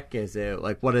damage check? Is it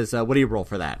like what do you roll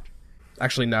for that?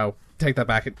 Actually, no. Take that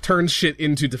back. It turns shit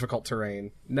into difficult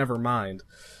terrain. Never mind.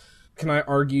 Can I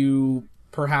argue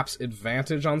perhaps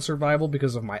advantage on survival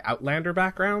because of my Outlander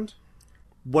background?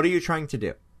 What are you trying to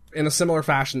do? In a similar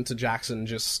fashion to Jackson,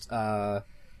 just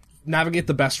navigate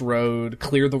the best road,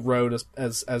 clear the road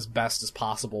as best as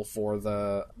possible for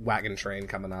the wagon train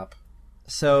coming up.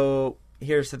 So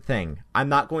here's the thing. I'm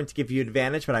not going to give you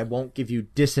advantage, but I won't give you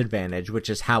disadvantage, which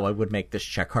is how I would make this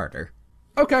check harder.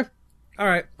 Okay. All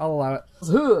right. I'll allow it.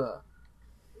 Ugh.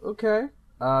 Okay.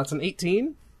 It's an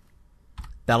 18.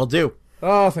 That'll do.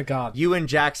 Oh, thank God. You and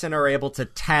Jackson are able to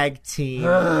tag team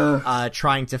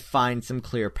trying to find some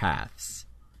clear paths.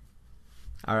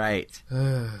 All right.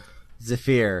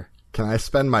 Zephyr. Can I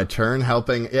spend my turn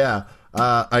helping? Yeah.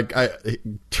 I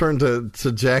turn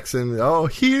to Jackson. Oh,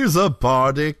 here's a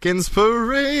bardic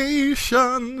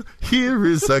inspiration. Here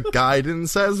is a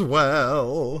guidance as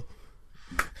well.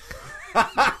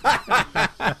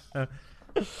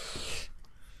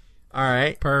 All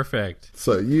right. Perfect.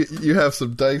 So you have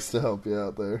some dice to help you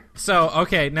out there. So,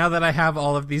 okay, now that I have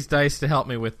all of these dice to help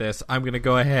me with this, I'm going to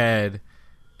go ahead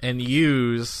and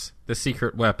use the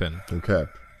secret weapon. Okay.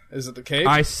 Is it the cage?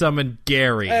 I summon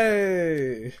Gary.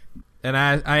 Hey. And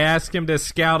I ask him to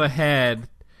scout ahead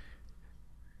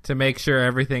to make sure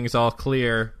everything's all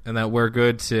clear and that we're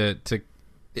good to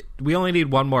we only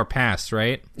need one more pass,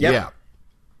 right? Yep. Yeah.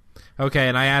 Okay,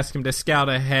 and I ask him to scout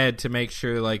ahead to make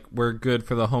sure like we're good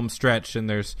for the home stretch and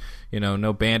there's,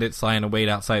 no bandits lying in wait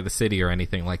outside the city or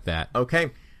anything like that.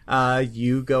 Okay.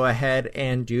 You go ahead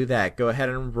and do that. Go ahead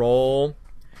and roll.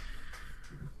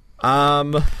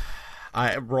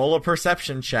 I roll a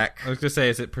perception check. I was going to say,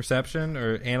 is it perception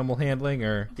or animal handling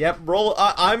or? Yep, roll.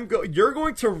 You're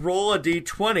going to roll a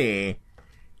d20,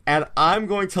 and I'm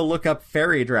going to look up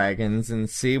fairy dragons and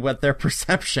see what their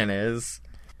perception is.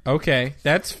 Okay,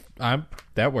 that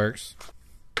works.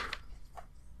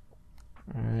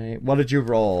 All right, what did you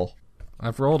roll?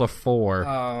 I've rolled a 4.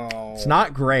 Oh. It's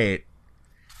not great.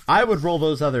 I would roll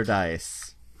those other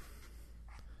dice.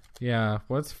 Yeah,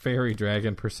 what's fairy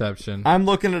dragon perception? I'm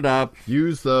looking it up.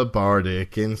 Use the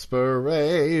bardic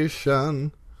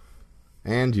inspiration.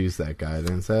 And use that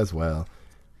guidance as well.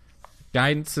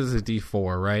 Guidance is a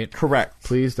D4, right? Correct.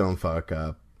 Please don't fuck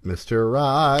up, Mr.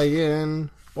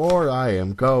 Ryan, or I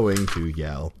am going to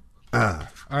yell. All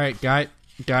right,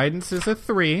 guidance is a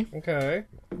 3, Okay.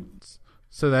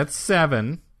 so that's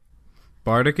 7.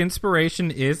 Bardic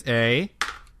inspiration is a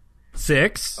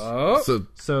 6. Oh.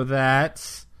 So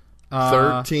that's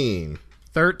 13.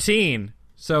 13.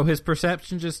 So his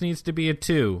perception just needs to be a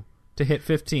 2 to hit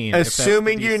 15. if that's the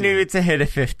Assuming you DC. needed to hit a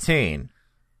 15,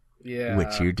 Yeah.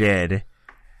 which you did,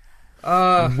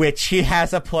 which he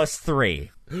has a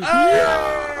 +3.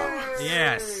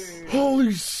 Yes.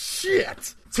 Holy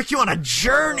shit! Took you on a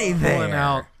journey there. Pulling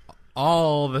out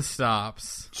all the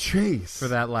stops. Chase. For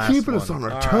that last Keeping us one.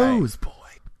 on our All toes, boy.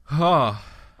 Oh.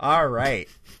 All right.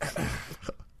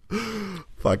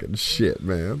 Fucking shit,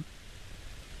 man.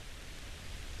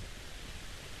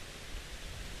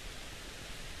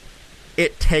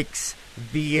 It takes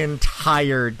the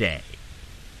entire day.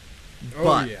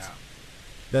 But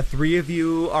the three of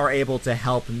you are able to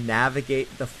help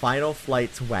navigate the Final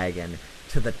Flight's wagon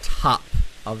to the top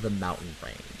of the mountain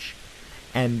range.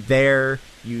 And there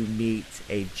you meet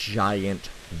a giant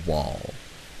wall.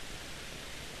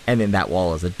 And in that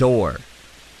wall is a door.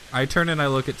 I turn and I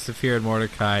look at Saphir and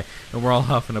Mordecai, and we're all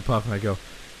huffing and puffing. I go,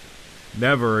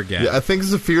 never again. Yeah, I think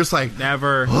Zephyr's like,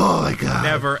 never. Oh my god.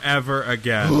 Never, ever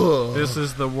again. This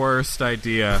is the worst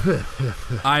idea.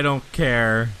 I don't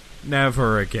care.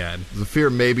 Never again. Zephyr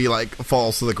maybe like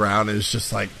falls to the ground and is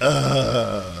just like,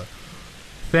 ugh.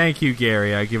 Thank you,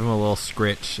 Gary. I give him a little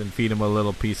scritch and feed him a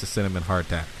little piece of cinnamon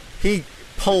hardtack. He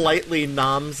politely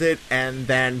noms it, and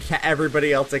then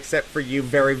everybody else except for you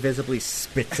very visibly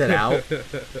spits it out.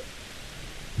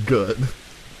 Good.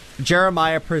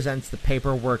 Jeremiah presents the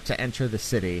paperwork to enter the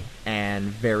city, and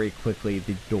very quickly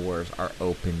the doors are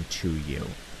open to you.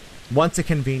 Once a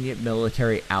convenient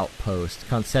military outpost,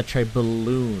 Concentre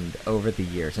ballooned over the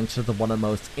years into one of the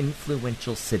most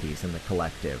influential cities in the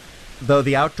Collective. Though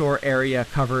the outdoor area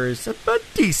covers a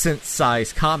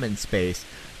decent-sized common space,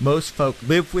 most folk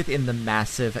live within the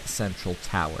massive central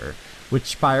tower, which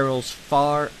spirals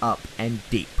far up and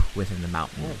deep within the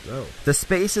mountain. The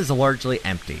space is largely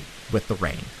empty with the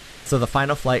rain, so the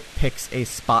Final Flight picks a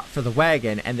spot for the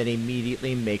wagon and then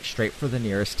immediately makes straight for the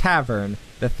nearest tavern.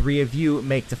 The three of you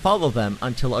make to follow them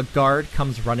until a guard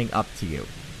comes running up to you.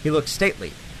 He looks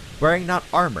stately, wearing not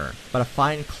armor, but a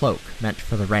fine cloak meant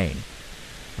for the rain.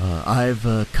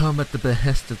 I've come at the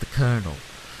behest of the Colonel.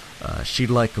 She'd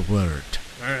like a word.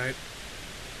 All right.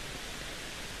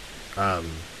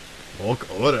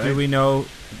 Okay. Do we know?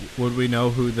 Would we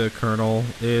know who the Colonel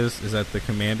is? Is that the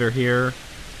commander here?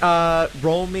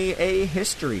 Roll me a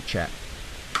history check.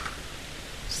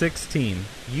 16.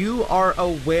 You are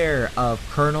aware of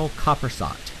Colonel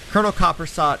Coppersot. Colonel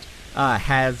Coppersot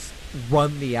has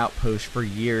run the outpost for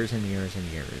years and years and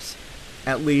years.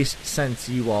 At least since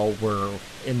you all were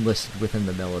enlisted within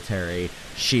the military,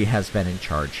 she has been in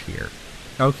charge here.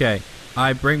 Okay.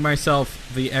 I bring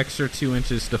myself the extra 2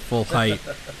 inches to full height.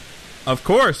 Of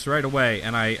course, right away.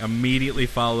 And I immediately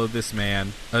follow this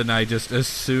man. And I just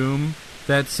assume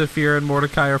that Saphir and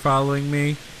Mordecai are following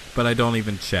me, but I don't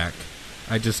even check.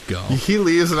 I just go. He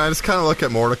leaves, and I just kind of look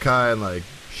at Mordecai and like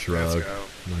shrug. Let's go.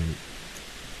 Like,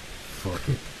 fuck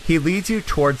it. He leads you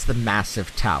towards the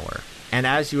massive tower, and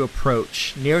as you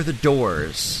approach, near the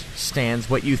doors stands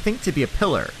what you think to be a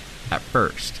pillar at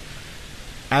first.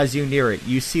 As you near it,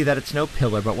 you see that it's no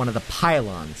pillar, but one of the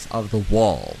pylons of the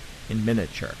wall in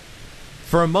miniature.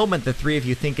 For a moment, the three of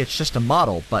you think it's just a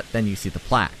model, but then you see the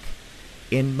plaque.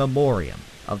 In memoriam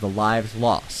of the lives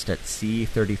lost at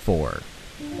C-34.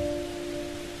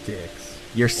 Dicks.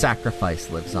 Your sacrifice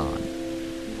lives on.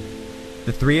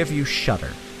 The three of you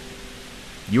shudder.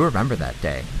 You remember that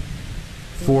day.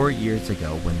 4 years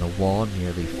ago when the wall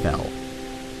nearly fell.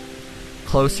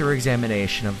 Closer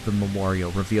examination of the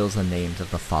memorial reveals the names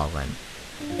of the fallen.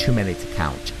 Too many to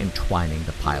count, entwining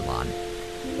the pylon.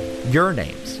 Your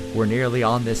names were nearly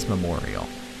on this memorial.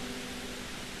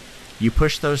 You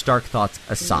push those dark thoughts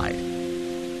aside,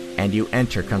 and you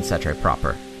enter Concentre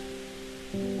proper.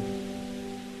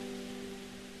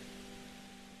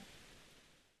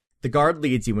 The guard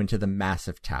leads you into the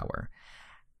massive tower.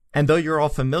 And though you're all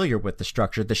familiar with the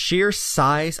structure, the sheer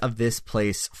size of this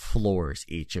place floors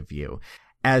each of you,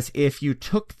 as if you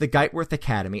took the Geitworth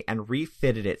Academy and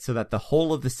refitted it so that the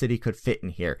whole of the city could fit in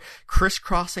here.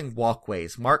 Crisscrossing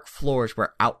walkways mark floors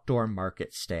where outdoor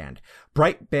markets stand.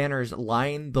 Bright banners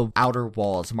line the outer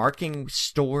walls, marking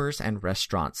stores and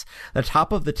restaurants. The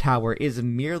top of the tower is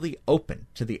merely open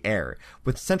to the air,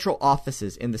 with central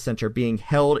offices in the center being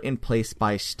held in place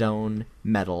by stone,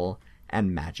 metal,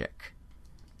 and magic.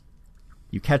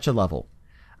 You catch a level,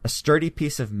 a sturdy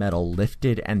piece of metal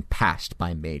lifted and passed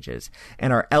by mages,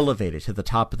 and are elevated to the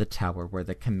top of the tower where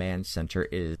the command center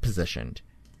is positioned.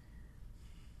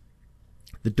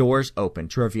 The doors open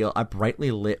to reveal a brightly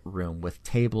lit room with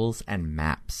tables and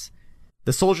maps.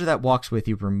 The soldier that walks with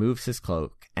you removes his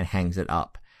cloak and hangs it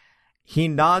up. He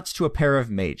nods to a pair of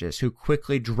mages who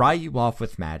quickly dry you off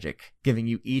with magic, giving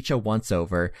you each a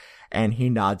once-over, and he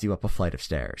nods you up a flight of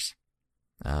stairs.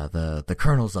 The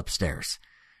colonel's upstairs.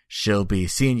 She'll be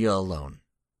seeing you alone.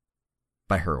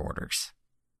 By her orders.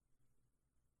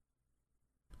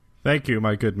 Thank you,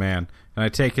 my good man. And I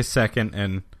take a second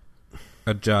and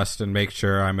adjust and make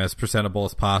sure I'm as presentable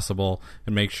as possible,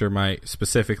 and make sure my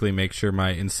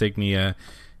insignia.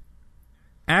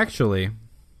 Actually,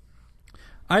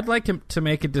 I'd like him to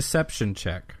make a deception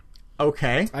check.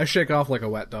 Okay. I shake off like a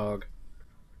wet dog.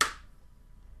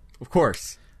 Of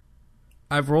course.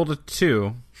 I've rolled a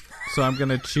 2, So I'm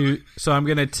gonna choose. So I'm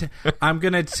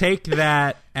gonna take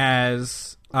that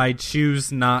as I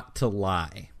choose not to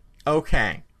lie.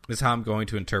 Okay. Is how I'm going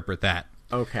to interpret that.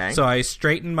 Okay. So I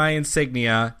straighten my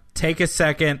insignia, take a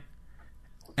second,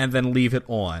 and then leave it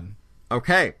on,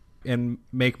 Okay. and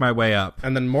make my way up.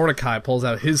 And then Mordecai pulls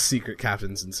out his secret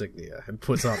captain's insignia and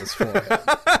puts it on his forehead.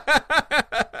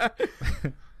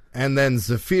 And then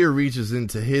Zephyr reaches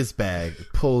into his bag,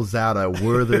 pulls out a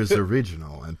Werther's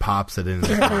original, and pops it in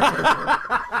his pocket.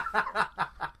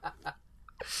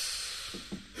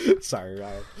 Sorry,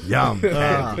 Ryan. Yum.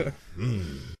 Candy.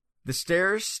 The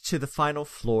stairs to the final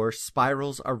floor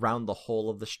spirals around the whole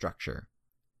of the structure.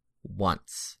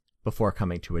 Once, before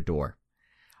coming to a door.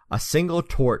 A single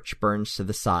torch burns to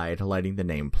the side, lighting the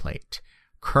nameplate.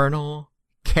 Colonel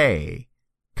K.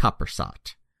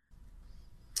 Coppersot.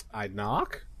 I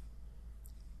knock?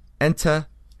 Enter.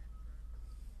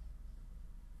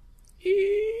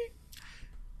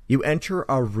 You enter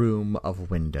a room of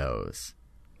windows,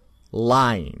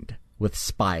 lined with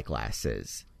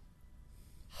spyglasses.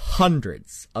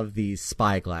 Hundreds of these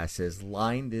spyglasses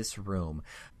line this room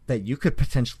that you could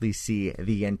potentially see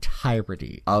the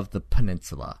entirety of the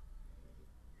peninsula.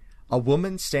 A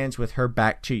woman stands with her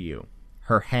back to you,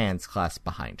 her hands clasped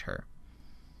behind her.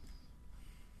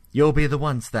 You'll be the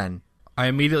ones then. I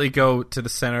immediately go to the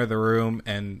center of the room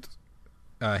and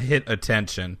hit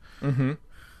attention. Mm-hmm.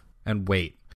 And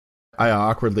wait. I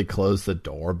awkwardly close the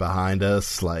door behind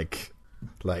us, like,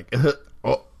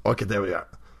 oh, okay, there we are.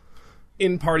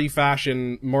 In party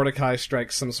fashion, Mordecai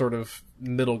strikes some sort of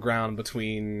middle ground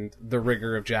between the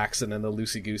rigor of Jackson and the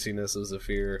loosey-goosiness of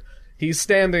Zephyr. He's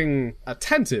standing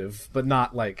attentive, but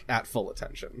not, like, at full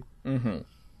attention. Mm-hmm.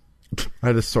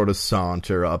 I just sort of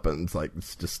saunter up and, like,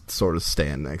 just sort of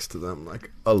stand next to them,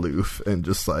 like, aloof, and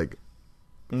just like,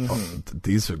 oh,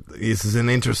 this is an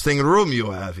interesting room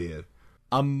you have here.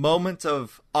 A moment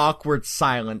of awkward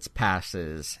silence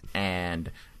passes,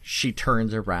 and she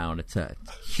turns around. It's a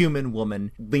human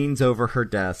woman, leans over her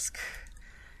desk,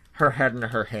 her head in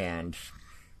her hand.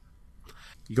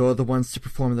 You're the ones to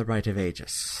perform the rite of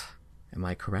Aegis. Am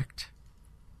I correct?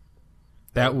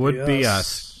 That would be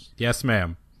us. Yes,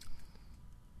 ma'am.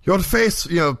 Your face,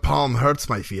 your palm hurts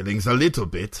my feelings a little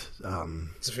bit.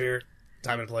 Zephyr,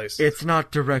 time and place. It's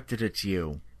not directed at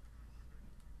you.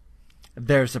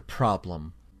 There's a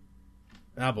problem.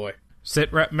 Ah, boy.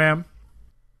 Sit rep, ma'am.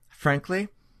 Frankly,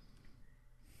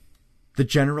 the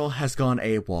general has gone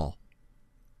AWOL.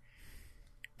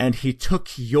 And he took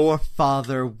your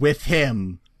father with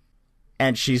him.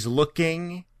 And she's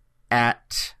looking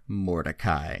at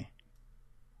Mordecai.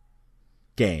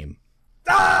 Game.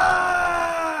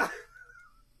 Ah!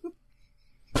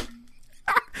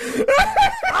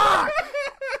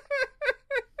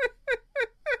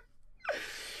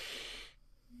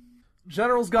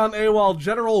 General's gone AWOL.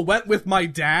 General went with my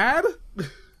dad?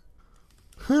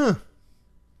 Huh.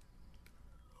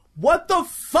 What the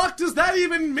fuck does that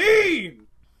even mean?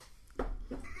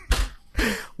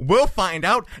 We'll find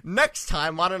out next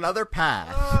time on Another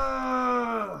Path.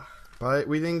 But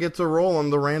we didn't get to roll on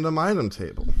the random item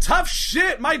table. Tough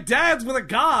shit! My dad's with a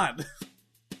god!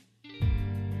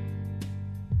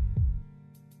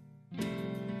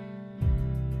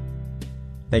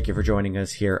 Thank you for joining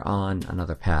us here on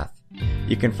Another Path.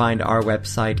 You can find our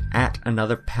website at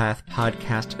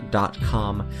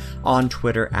anotherpathpodcast.com, on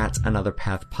Twitter at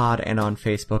anotherpathpod, and on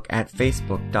Facebook at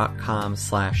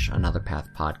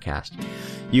facebook.com/anotherpathpodcast.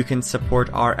 You can support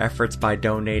our efforts by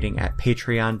donating at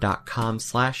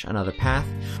patreon.com/anotherpath,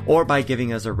 or by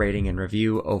giving us a rating and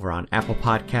review over on Apple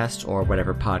Podcasts or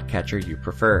whatever podcatcher you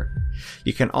prefer.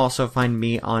 You can also find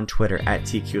me on Twitter at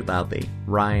TQLoudly,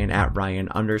 Ryan at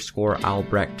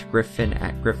Ryan_Albrecht, Griffin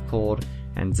at Griffcold,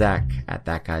 and Zach at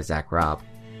That Guy Zach Rob.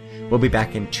 We'll be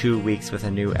back in 2 weeks with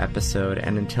a new episode,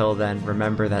 and until then,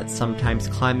 remember that sometimes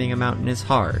climbing a mountain is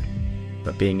hard,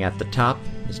 but being at the top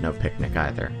is no picnic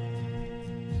either.